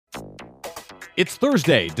It's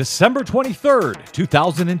Thursday, December 23rd,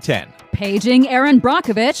 2010. Paging Erin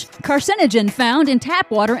Brockovich, carcinogen found in tap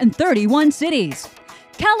water in 31 cities.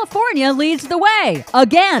 California leads the way,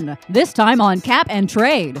 again, this time on cap and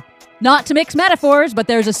trade. Not to mix metaphors, but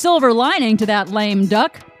there's a silver lining to that lame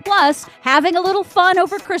duck. Plus, having a little fun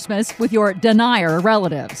over Christmas with your denier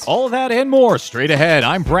relatives. All of that and more straight ahead.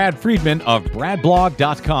 I'm Brad Friedman of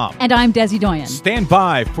BradBlog.com. And I'm Desi Doyen. Stand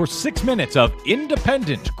by for 6 minutes of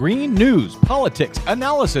independent green news, politics,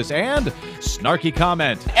 analysis, and snarky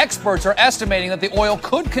comment. Experts are estimating that the oil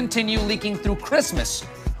could continue leaking through Christmas,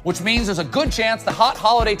 which means there's a good chance the hot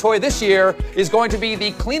holiday toy this year is going to be the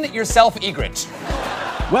Clean It Yourself egret.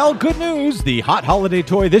 Well, good news. The hot holiday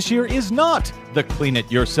toy this year is not the Clean It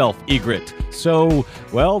Yourself egret. So,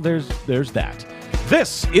 well, there's that.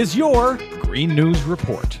 This is your Green News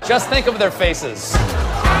Report. Just think of their faces.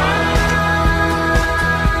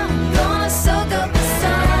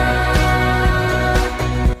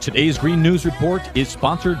 Today's Green News Report is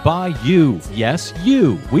sponsored by you. Yes,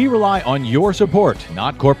 you. We rely on your support,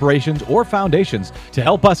 not corporations or foundations, to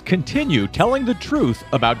help us continue telling the truth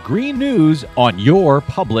about green news on your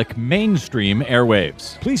public mainstream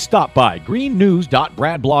airwaves. Please stop by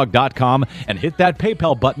greennews.bradblog.com and hit that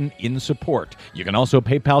PayPal button in support. You can also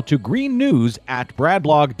PayPal to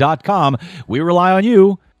greennews@bradblog.com. We rely on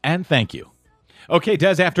you, and thank you. Okay,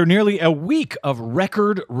 Des, after nearly a week of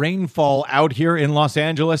record rainfall out here in Los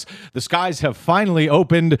Angeles, the skies have finally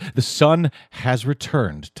opened. The sun has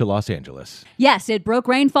returned to Los Angeles. Yes, it broke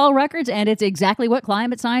rainfall records, and it's exactly what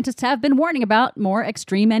climate scientists have been warning about, more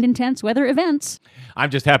extreme and intense weather events. I'm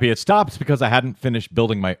just happy it stopped because I hadn't finished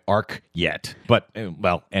building my ark yet. But,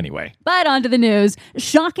 well, anyway. But on to the news.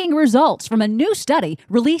 Shocking results from a new study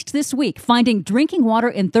released this week finding drinking water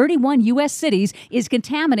in 31 U.S. cities is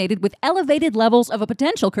contaminated with elevated levels of a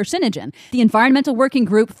potential carcinogen. The Environmental Working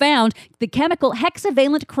Group found the chemical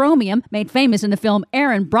hexavalent chromium, made famous in the film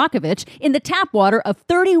Erin Brockovich, in the tap water of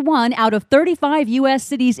 31 out of 35 U.S.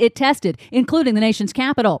 cities it tested, including the nation's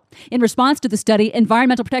capital. In response to the study,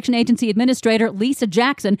 Environmental Protection Agency Administrator Lisa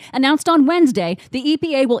Jackson announced on Wednesday the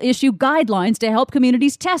EPA will issue guidelines to help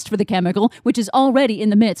communities test for the chemical, which is already in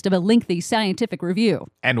the midst of a lengthy scientific review.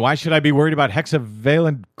 And why should I be worried about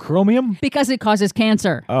hexavalent chromium? Because it causes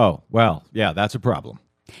cancer. Oh, well, yeah, that's a problem.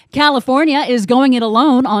 California is going it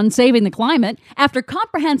alone on saving the climate after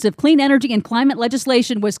comprehensive clean energy and climate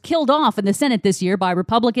legislation was killed off in the Senate this year by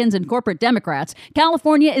Republicans and corporate Democrats.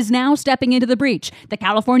 California is now stepping into the breach. The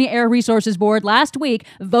California Air Resources Board last week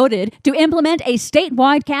voted to implement a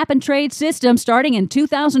statewide cap and trade system starting in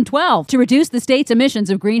 2012 to reduce the state's emissions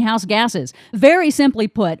of greenhouse gases. Very simply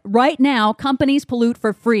put, right now, companies pollute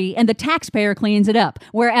for free and the taxpayer cleans it up,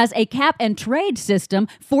 whereas a cap and trade system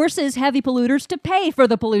forces heavy polluters to pay for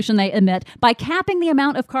the pollution they emit by capping the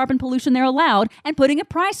amount of carbon pollution they're allowed and putting a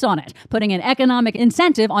price on it, putting an economic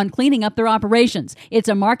incentive on cleaning up their operations. It's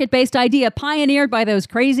a market-based idea pioneered by those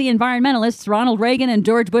crazy environmentalists Ronald Reagan and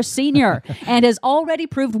George Bush Sr. and has already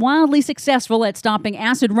proved wildly successful at stopping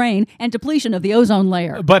acid rain and depletion of the ozone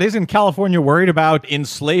layer. But isn't California worried about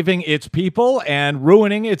enslaving its people and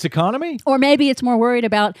ruining its economy? Or maybe it's more worried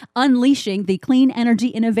about unleashing the clean energy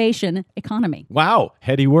innovation economy. Wow,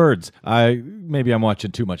 heady words. Maybe I'm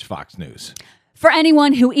watching too much Fox News. For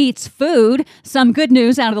anyone who eats food, some good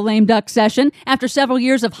news out of the lame duck session. After several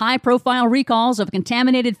years of high-profile recalls of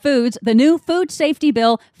contaminated foods, the new food safety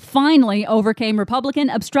bill finally overcame Republican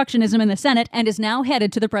obstructionism in the Senate and is now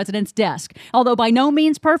headed to the president's desk. Although by no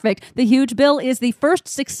means perfect, the huge bill is the first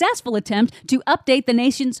successful attempt to update the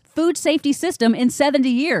nation's food safety system in 70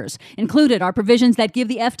 years. Included are provisions that give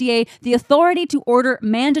the FDA the authority to order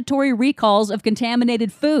mandatory recalls of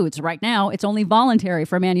contaminated foods. Right now, it's only voluntary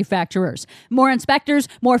for manufacturers. More inspectors,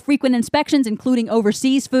 more frequent inspections, including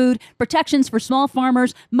overseas food, protections for small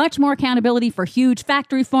farmers, much more accountability for huge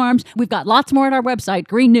factory farms. We've got lots more at our website,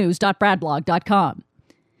 greennews.bradblog.com.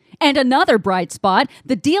 And another bright spot,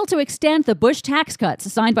 the deal to extend the Bush tax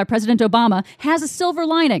cuts signed by President Obama has a silver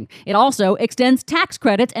lining. It also extends tax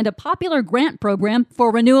credits and a popular grant program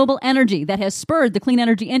for renewable energy that has spurred the clean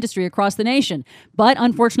energy industry across the nation. But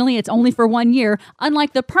unfortunately, it's only for 1 year,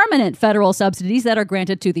 unlike the permanent federal subsidies that are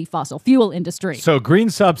granted to the fossil fuel industry. So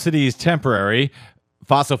green subsidies temporary,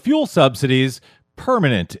 fossil fuel subsidies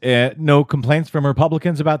permanent. No complaints from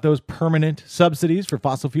Republicans about those permanent subsidies for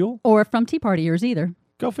fossil fuel? Or from Tea Partiers either.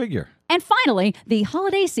 Go figure. And finally, the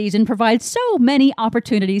holiday season provides so many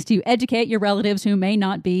opportunities to educate your relatives who may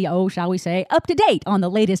not be, shall we say, up to date on the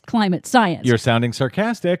latest climate science. You're sounding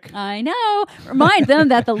sarcastic. I know. Remind them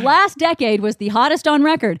that the last decade was the hottest on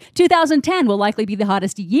record. 2010 will likely be the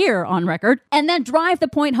hottest year on record. And then drive the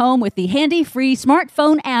point home with the handy free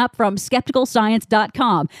smartphone app from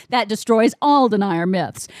skepticalscience.com that destroys all denier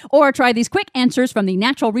myths. Or try these quick answers from the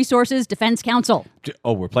Natural Resources Defense Council.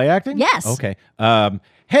 Oh, we're play acting? Yes. Okay.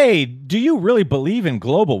 Hey, do you really believe in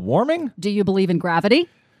global warming? Do you believe in gravity?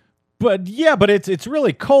 But it's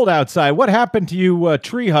really cold outside. What happened to you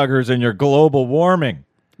tree huggers and your global warming?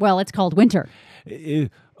 Well, it's called winter.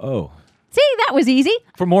 Oh. See, that was easy.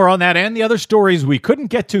 For more on that and the other stories we couldn't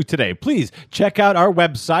get to today, please check out our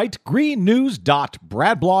website,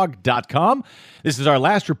 greennews.bradblog.com. This is our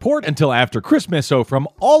last report until after Christmas, so from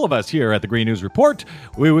all of us here at the Green News Report,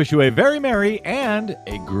 we wish you a very merry and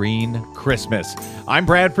a green Christmas. I'm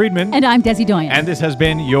Brad Friedman. And I'm Desi Doyen. And this has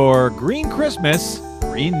been your Green Christmas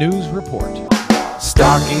Green News Report.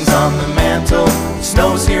 Stockings on the mantle,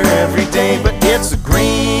 snow's here every day, but it's a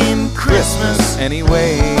green Christmas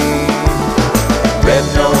anyway. Red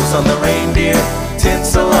nose on the reindeer,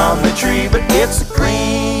 tinsel on the tree, but it's a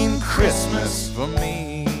green Christmas